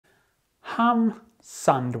ham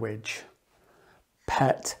sandwich,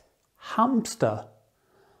 pet hamster.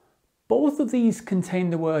 Both of these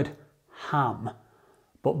contain the word ham,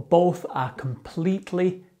 but both are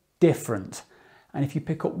completely different. And if you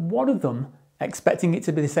pick up one of them, expecting it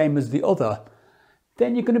to be the same as the other,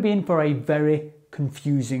 then you're going to be in for a very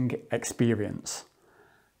confusing experience.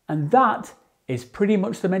 And that is pretty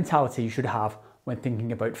much the mentality you should have when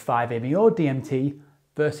thinking about 5-MeO DMT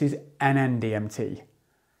versus NN DMT.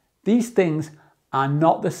 These things are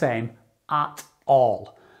not the same at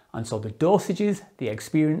all. And so the dosages, the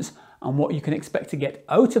experience, and what you can expect to get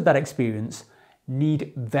out of that experience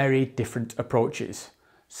need very different approaches.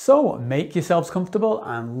 So make yourselves comfortable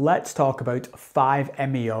and let's talk about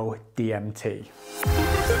 5-MeO DMT.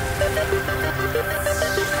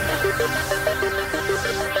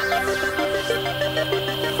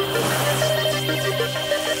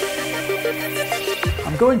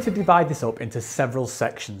 I'm going to divide this up into several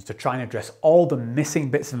sections to try and address all the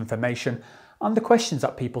missing bits of information and the questions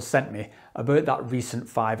that people sent me about that recent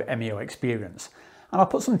 5-MeO experience. And I'll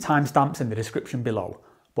put some timestamps in the description below,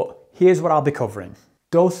 but here's what I'll be covering.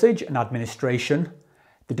 Dosage and administration,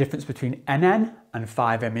 the difference between NN and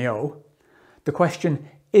 5-MeO, the question,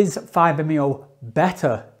 is 5-MeO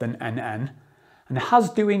better than NN, and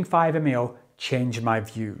has doing 5-MeO changed my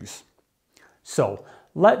views? So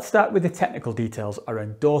let's start with the technical details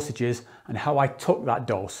around dosages and how I took that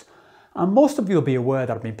dose. And most of you will be aware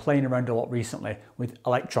that I've been playing around a lot recently with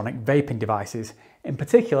electronic vaping devices, in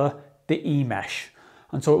particular the e-mesh.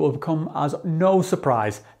 And so it will become as no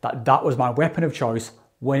surprise that that was my weapon of choice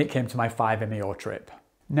when it came to my 5-MeO trip.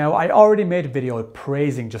 Now, I already made a video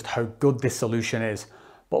praising just how good this solution is,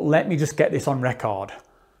 but let me just get this on record.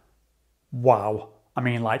 Wow. I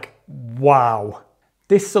mean, like, wow.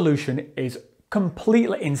 This solution is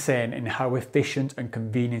completely insane in how efficient and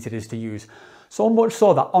convenient it is to use. So much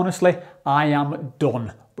so that honestly, I am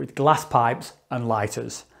done with glass pipes and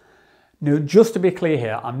lighters. Now, just to be clear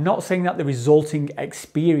here, I'm not saying that the resulting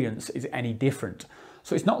experience is any different.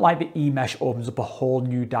 So it's not like the e-mesh opens up a whole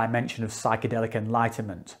new dimension of psychedelic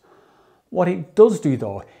enlightenment. What it does do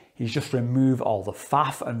though, is just remove all the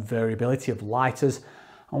faff and variability of lighters.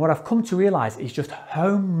 And what I've come to realize is just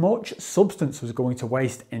how much substance was going to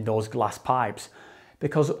waste in those glass pipes.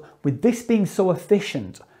 Because with this being so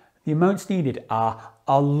efficient, the amounts needed are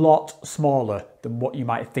a lot smaller than what you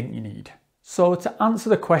might think you need. So to answer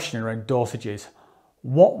the question around dosages,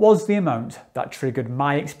 what was the amount that triggered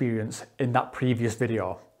my experience in that previous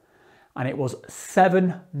video? And it was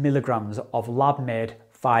 7 milligrams of lab-made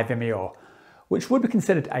 5-MeO, which would be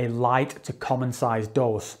considered a light to common size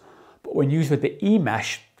dose. But when used with the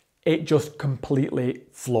e-mesh, it just completely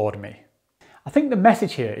floored me. I think the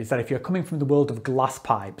message here is that if you're coming from the world of glass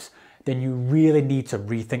pipes, then you really need to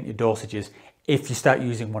rethink your dosages if you start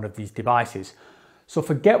using one of these devices. So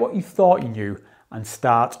forget what you thought you knew and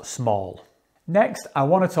start small. Next, I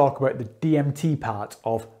want to talk about the DMT part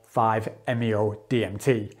of 5-MeO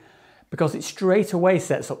DMT, because it straight away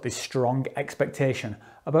sets up this strong expectation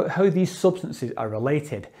about how these substances are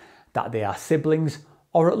related, that they are siblings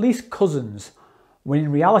or at least cousins, when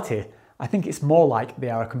in reality, I think it's more like they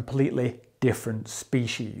are a completely different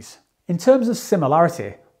species. In terms of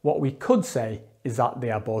similarity, what we could say is that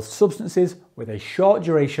they are both substances with a short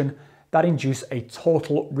duration that induce a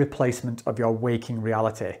total replacement of your waking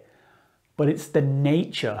reality. But it's the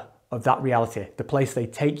nature of that reality, the place they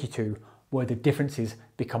take you to, where the differences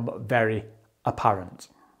become very apparent.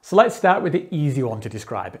 So let's start with the easy one to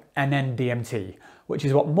describe, NN DMT, which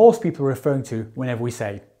is what most people are referring to whenever we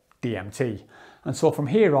say DMT. And so from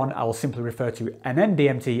here on, I will simply refer to NN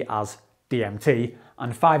DMT as DMT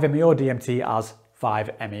and 5-MeO DMT as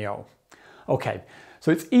 5-MeO. Okay, so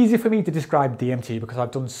it's easy for me to describe DMT because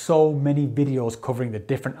I've done so many videos covering the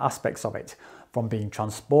different aspects of it, from being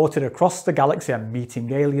transported across the galaxy and meeting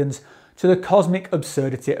aliens to the cosmic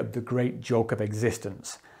absurdity of the great joke of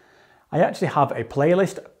existence. I actually have a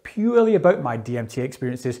playlist purely about my DMT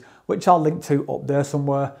experiences, which I'll link to up there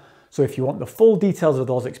somewhere. So if you want the full details of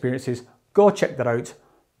those experiences, go check that out.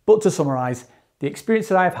 But to summarize, the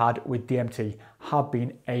experiences I've had with DMT have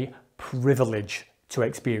been a privilege to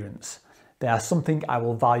experience. They are something I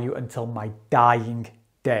will value until my dying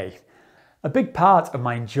day. A big part of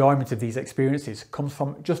my enjoyment of these experiences comes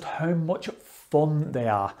from just how much fun they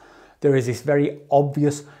are. There is this very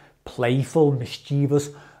obvious, playful, mischievous,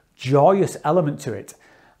 joyous element to it.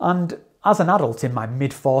 And as an adult in my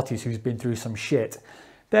mid-40s who's been through some shit,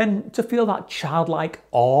 then to feel that childlike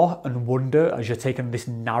awe and wonder as you're taking this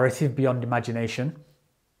narrative beyond imagination,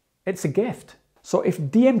 it's a gift. So if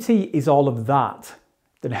DMT is all of that,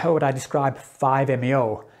 then how would I describe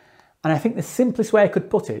 5-MeO? And I think the simplest way I could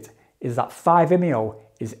put it is that 5-MeO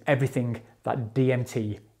is everything that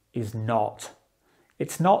DMT is not.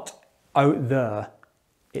 It's not out there,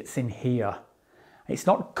 it's in here. It's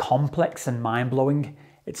not complex and mind-blowing,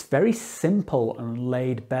 it's very simple and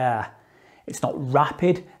laid bare. It's not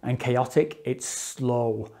rapid and chaotic, it's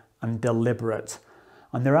slow and deliberate.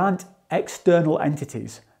 And there aren't external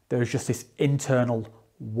entities, there is just this internal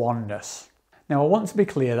oneness. Now, I want to be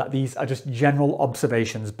clear that these are just general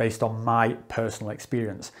observations based on my personal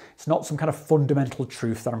experience. It's not some kind of fundamental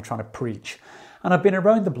truth that I'm trying to preach. And I've been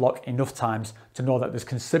around the block enough times to know that there's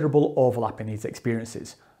considerable overlap in these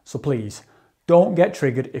experiences. So please, don't get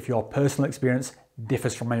triggered if your personal experience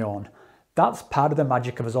differs from my own. That's part of the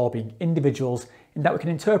magic of us all being individuals in that we can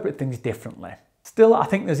interpret things differently. Still, I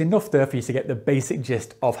think there's enough there for you to get the basic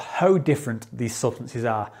gist of how different these substances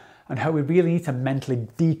are and how we really need to mentally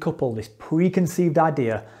decouple this preconceived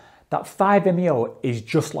idea that 5-MeO is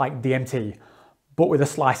just like DMT, but with a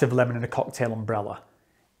slice of lemon and a cocktail umbrella.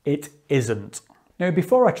 It isn't. Now,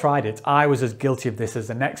 before I tried it, I was as guilty of this as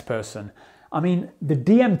the next person. I mean, the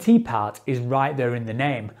DMT part is right there in the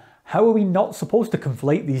name. How are we not supposed to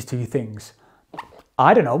conflate these two things?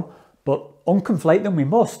 I don't know, but unconflate them we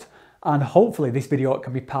must. And hopefully this video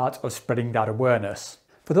can be part of spreading that awareness.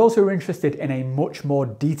 For those who are interested in a much more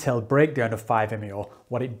detailed breakdown of 5-MeO,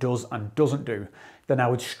 what it does and doesn't do, then I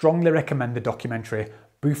would strongly recommend the documentary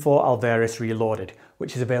Bufo Alvarez Reloaded,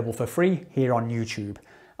 which is available for free here on YouTube.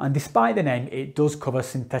 And despite the name, it does cover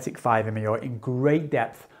synthetic 5-MeO in great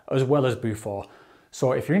depth as well as Bufo.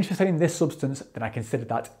 So if you're interested in this substance, then I consider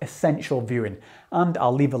that essential viewing, and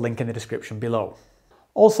I'll leave a link in the description below.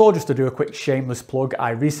 Also, just to do a quick shameless plug, I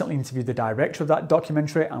recently interviewed the director of that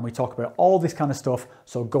documentary and we talk about all this kind of stuff,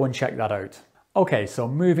 so go and check that out. Okay, so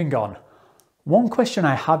moving on. One question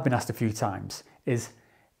I have been asked a few times is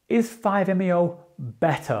 5-MeO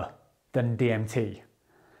better than DMT?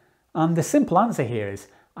 And the simple answer here is,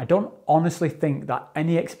 I don't honestly think that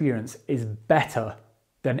any experience is better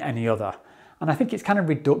than any other. And I think it's kind of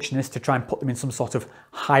reductionist to try and put them in some sort of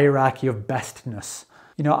hierarchy of bestness.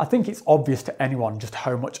 You know, I think it's obvious to anyone just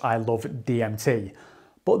how much I love DMT,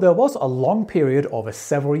 but there was a long period over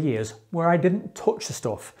several years where I didn't touch the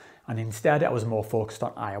stuff, and instead I was more focused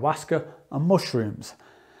on ayahuasca and mushrooms.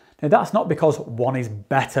 Now, that's not because one is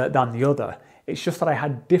better than the other, it's just that I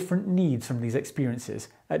had different needs from these experiences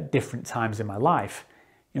at different times in my life.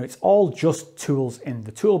 You know, it's all just tools in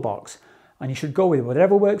the toolbox, and you should go with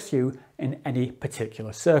whatever works for you in any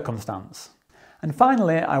particular circumstance. And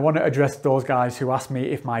finally, I want to address those guys who ask me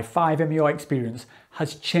if my 5-MeO experience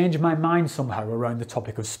has changed my mind somehow around the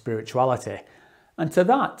topic of spirituality. And to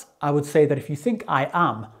that, I would say that if you think I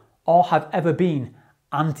am, or have ever been,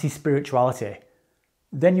 anti-spirituality,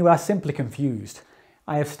 then you are simply confused.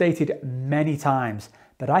 I have stated many times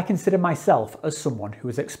that I consider myself as someone who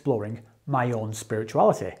is exploring my own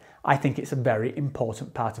spirituality. I think it's a very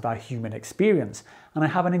important part of our human experience, and I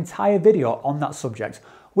have an entire video on that subject,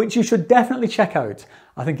 which you should definitely check out.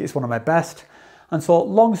 I think it's one of my best. And so,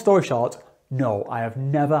 long story short, no, I have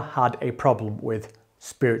never had a problem with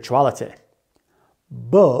spirituality.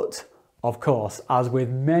 But, of course, as with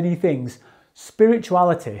many things,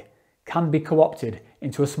 spirituality can be co-opted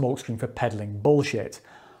into a smokescreen for peddling bullshit,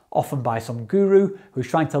 often by some guru who's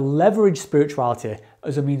trying to leverage spirituality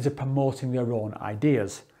as a means of promoting their own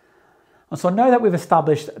ideas. And so now that we've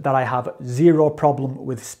established that I have zero problem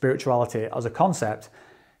with spirituality as a concept,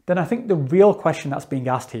 then I think the real question that's being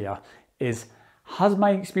asked here is, has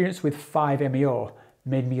my experience with 5-MeO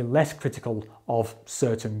made me less critical of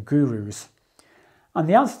certain gurus? And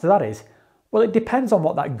the answer to that is, well, it depends on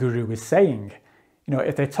what that guru is saying. You know,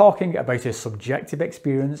 if they're talking about a subjective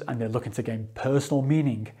experience and they're looking to gain personal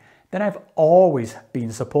meaning, then I've always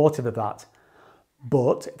been supportive of that.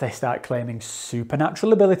 But if they start claiming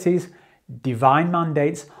supernatural abilities, divine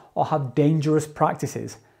mandates, or have dangerous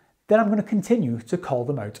practices, then I'm going to continue to call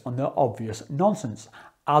them out on their obvious nonsense,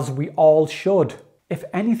 as we all should. If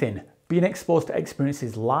anything, being exposed to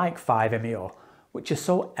experiences like 5-MeO, which is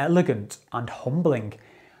so elegant and humbling,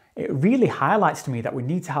 it really highlights to me that we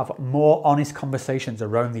need to have more honest conversations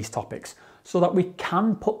around these topics so that we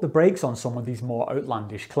can put the brakes on some of these more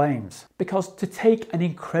outlandish claims. Because to take an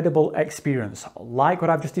incredible experience like what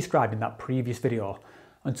I've just described in that previous video,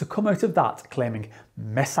 and to come out of that claiming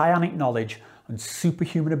messianic knowledge and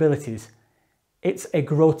superhuman abilities, it's a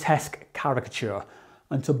grotesque caricature,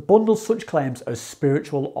 and to bundle such claims as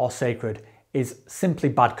spiritual or sacred is simply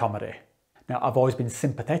bad comedy. Now, I've always been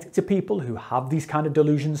sympathetic to people who have these kind of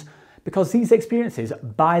delusions because these experiences,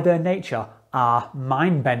 by their nature, are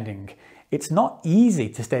mind-bending. It's not easy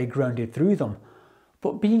to stay grounded through them,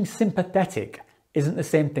 but being sympathetic isn't the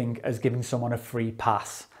same thing as giving someone a free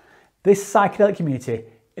pass. This psychedelic community,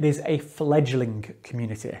 it is a fledgling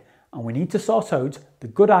community, and we need to sort out the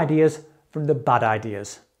good ideas from the bad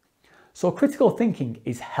ideas. So critical thinking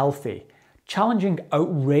is healthy. Challenging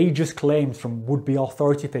outrageous claims from would-be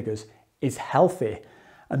authority figures is healthy.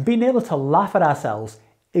 And being able to laugh at ourselves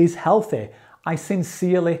is healthy. I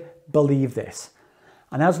sincerely believe this.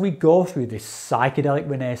 And as we go through this psychedelic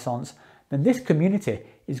renaissance, then this community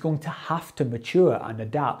is going to have to mature and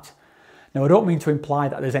adapt. Now, I don't mean to imply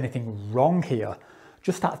that there's anything wrong here,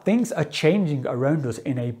 just that things are changing around us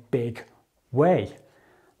in a big way.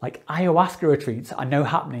 Like ayahuasca retreats are now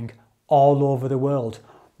happening all over the world.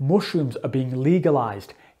 Mushrooms are being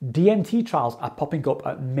legalized. DMT trials are popping up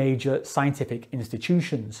at major scientific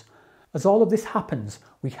institutions. As all of this happens,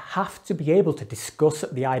 we have to be able to discuss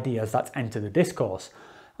the ideas that enter the discourse.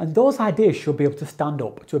 And those ideas should be able to stand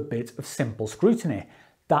up to a bit of simple scrutiny.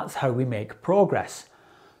 That's how we make progress.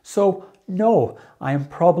 So, no, I am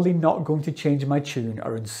probably not going to change my tune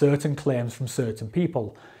around certain claims from certain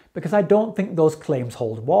people, because I don't think those claims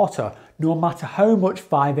hold water, no matter how much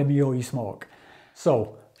 5-MeO you smoke.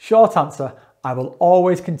 So, short answer, I will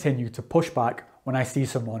always continue to push back when I see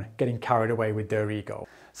someone getting carried away with their ego.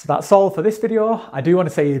 So that's all for this video. I do want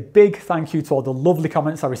to say a big thank you to all the lovely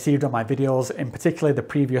comments I received on my videos, in particular the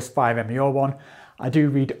previous 5-MeO one. I do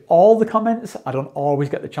read all the comments. I don't always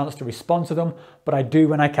get the chance to respond to them, but I do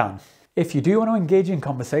when I can. If you do want to engage in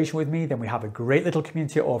conversation with me, then we have a great little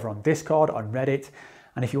community over on Discord, on Reddit.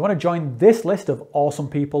 And if you want to join this list of awesome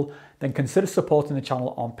people, then consider supporting the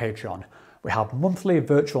channel on Patreon. We have monthly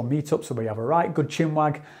virtual meetups where we have a right good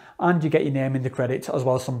chinwag, and you get your name in the credits as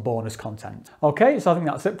well as some bonus content. Okay, so I think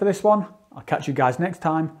that's it for this one. I'll catch you guys next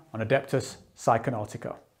time on Adeptus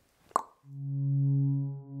Psychonautica.